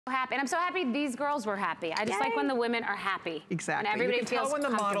Happy, and I'm so happy these girls were happy. I just like when the women are happy. Exactly. And everybody you can feels tell when the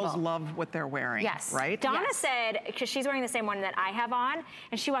comfortable. models love what they're wearing. Yes. Right? Donna said, because she's wearing the same one that I have on,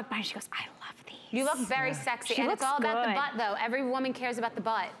 and she walked by and she goes, I love these. You look very sexy. She and looks it's all about the good. butt, though. Every woman cares about the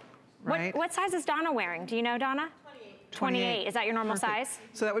butt. Right? What size is Donna wearing? Do you know, Donna? 28. Is that your normal size?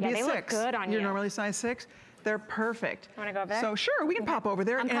 So that would be a 6. They look good on you. You're normally size 6. They're perfect. Want to go over there? So sure, we can pop over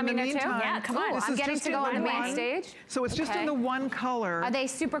there. I'm coming there too? Yeah, come on. I'm getting to go on the main stage. So it's just in the one color. Are they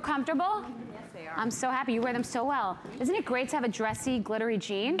super comfortable? Yes, they are. I'm so happy. You wear them so well. Isn't it great to have a dressy, glittery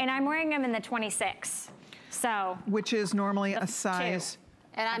jean? And I'm wearing them in the 26. So. Which is normally a size.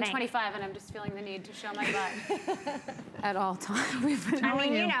 And I'm 25, and I'm just feeling the need to show my butt at all times. I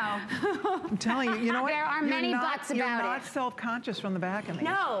mean, you know. I'm telling you, you know what? There are many butts about You're it. not self-conscious from the back of these.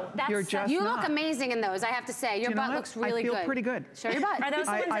 No, that's You're just You not. look amazing in those, I have to say. Your butt looks really good. I feel pretty good. Show your butt. Are those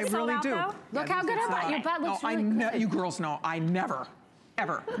the ones that sold really out, do. though? Look how good your butt looks really good. You girls know, I never,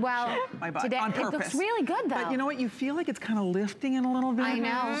 ever Well, my butt today, on purpose. it looks really good, though. But you know what? You feel like it's kind of lifting it a little bit. I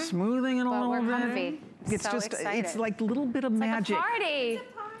know. Smoothing it a little bit. We're comfy. It's so just, excited. it's like a little bit of magic. Like a party.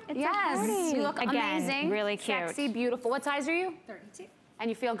 Yes, party. you look Again, amazing. really cute. Sexy, beautiful. What size are you? 32. And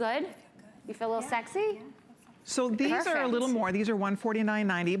you feel good? You feel a little sexy? So these are a Perfect. little more. These are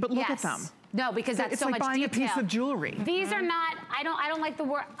 $149.90, but look at them. No, because that's It's so like much buying detail. a piece of jewelry. These are not, I don't like the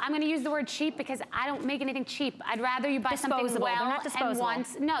word, I'm gonna use the word cheap because I don't make anything cheap. I'd rather you buy something Disposable. They're well not and disposable.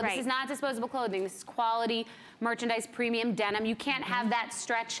 once. No, Right. this is not disposable clothing. This is quality merchandise, premium denim. You can't have that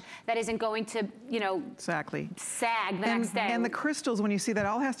stretch that isn't going to, you know, Exactly. sag the next day. And the crystals, when you see that,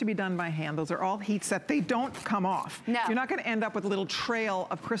 all has to be done by hand. Those are all heat set. They don't come off. No. You're not going to end up with a little trail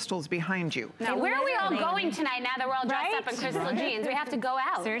of crystals behind you. Now, where are we all going tonight now that we're all dressed up in crystal Right? jeans? We have to go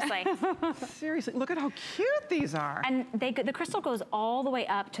out. Seriously. Seriously, look at how cute these are. And the crystal goes all the way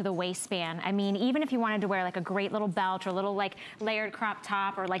up to the waistband. I mean, even if you wanted to wear like a great little belt or a little like layered crop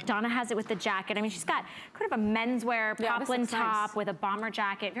top, or like Donna has it with the jacket. I mean, she's got kind of a menswear poplin top nice. with a bomber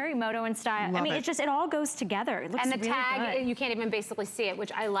jacket, very moto in style. Love I mean, it. it all goes together. It looks And the really tag, good. you can't even basically see it,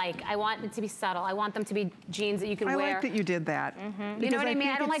 which I like. I want it to be subtle. I want them to be jeans that you can I wear. like that you did that. You know what I mean?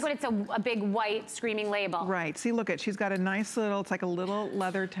 I don't like when it's a big white screaming label. Right, see, look at, she's got a nice little, it's like a little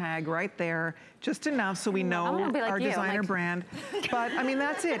leather tag right there, just enough so we know wanna be like our you, designer like- brand. But I mean,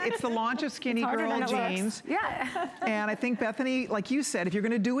 that's it. It's the launch of Skinnygirl jeans. Yeah. And I think, Bethany, like you said, if you're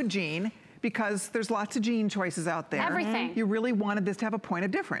gonna do a jean, because there's lots of jean choices out there. Everything. You really wanted this to have a point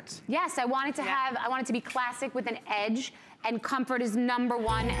of difference. Yes, I want it to have, I want it to be classic with an edge, and comfort is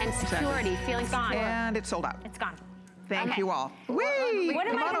 #1, and security, feeling secure. And it's sold out. It's gone. Thank you all. What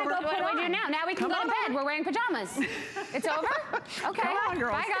am I gonna go What do put we do on? now? Now we can Come go to on bed. We're wearing pajamas. It's over? Okay. Come on,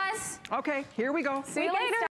 girls. Bye, guys. Okay, here we go. See you later.